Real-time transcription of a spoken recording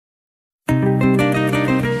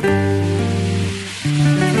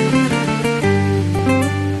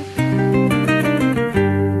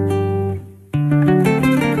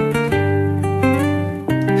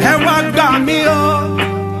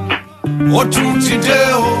tún ti dé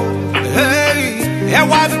o. Ẹ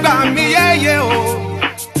wá gbà mí yẹ́yẹ́ o.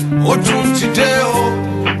 Ó tún ti dé o.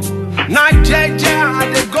 Na jẹ́jẹ́ I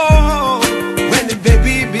dey go. When the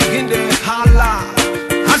baby begin dey holla,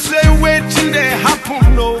 I say wetin dey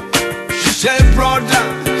happen o. She say brother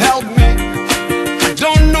help me. I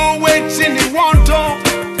don't know wetin he want o.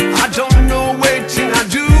 I don't know wetin I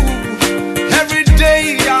do. Every day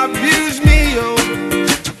he abuse me o.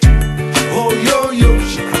 Oh yo yo,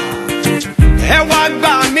 she cry. Ẹ wá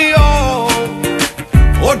gbà mí o.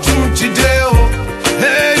 Ó tún ti dé o.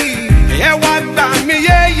 Hey, ẹ wá gbà mí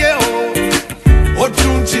yẹ́yẹ́ o. Ó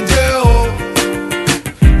tún ti dé o.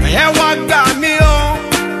 Ẹ wá gbà mí o.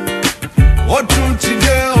 Ó tún ti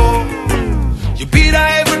dé o. You beat her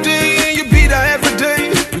every day, you beat her every day,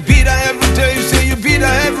 you beat her every day, say you beat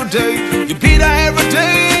her every day, you beat her every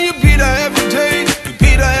day, you beat her every day, you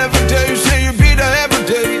beat her every day, say you beat her every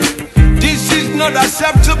day. This is not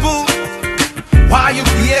acceptable. Why you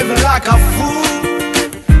behaving like a fool?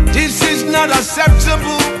 This is not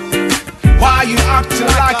acceptable. Why you acting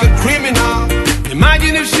like a criminal?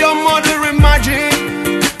 Imagine if your mother, imagine.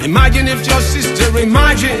 Imagine if your sister,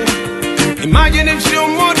 imagine. Imagine if your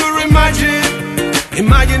mother, imagine.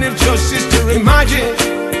 Imagine if your sister, imagine.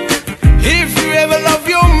 If you ever love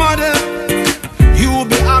your mother, you will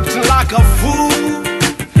be acting like a fool.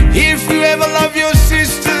 If you ever love your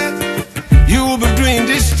sister, you will be doing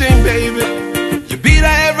this thing, baby. You beat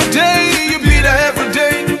her every day, you beat her every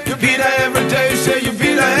day, you beat her every day, say you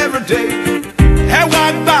beat her every day. Ẹ wá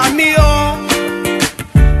gbà mí o,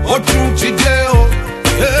 ó tún ti dé o.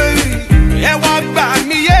 Ẹ wá gbà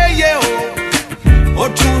mí yẹ́yẹ́ o, ó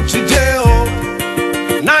tún ti dé o.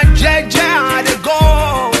 Na jẹ́jẹ́ I dey go.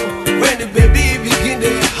 When the baby begin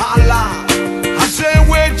dey holla, I say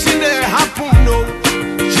wetin dey happen o.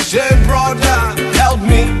 She say brother help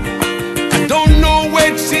me. I don't know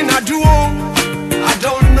wetin I do o. I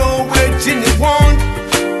don't know wetin he want.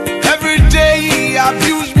 Every day he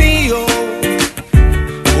abuse me o.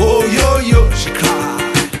 Oh yo yo, she cry.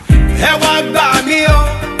 Ẹ wá gbà mí o.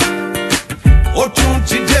 Ó tún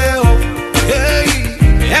ti dé o.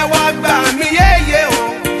 Ẹ wá gbà mí yẹ́yẹ́ o.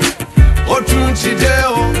 Ó tún ti dé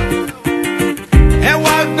o. Ẹ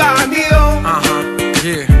wá gbà mí o.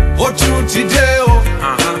 Ó tún ti dé o.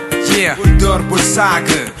 Bul door, bul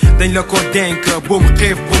zagen, dañ la ko denk, bum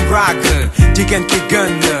xiif bum raag. Jigéen ki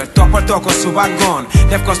gën la, toppatoo ko suba ngoon,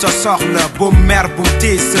 def ko sa soxna, bum mer bum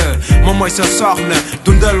tiis. Moom mooy sa soxna,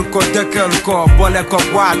 dundal ko dëkkal ko, boole ko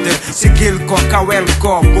waat, sigil ko kawel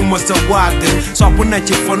ko, bu ma sa waat. Sopp na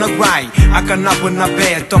ci fon ak waay, ak nabb na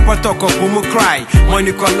bee, toppatoo ko bu mu cry, mooy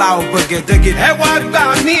ni ko laaw bëgge dëggi. Ẹ wá gbà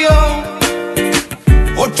mí o.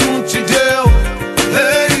 Ó tún ti dé o.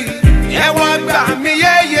 Ẹ wá gbà mí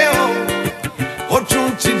yẹ́yẹ́ o. Ó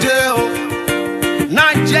tún ti dé o. Na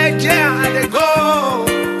jẹ́jẹ́ I dey go.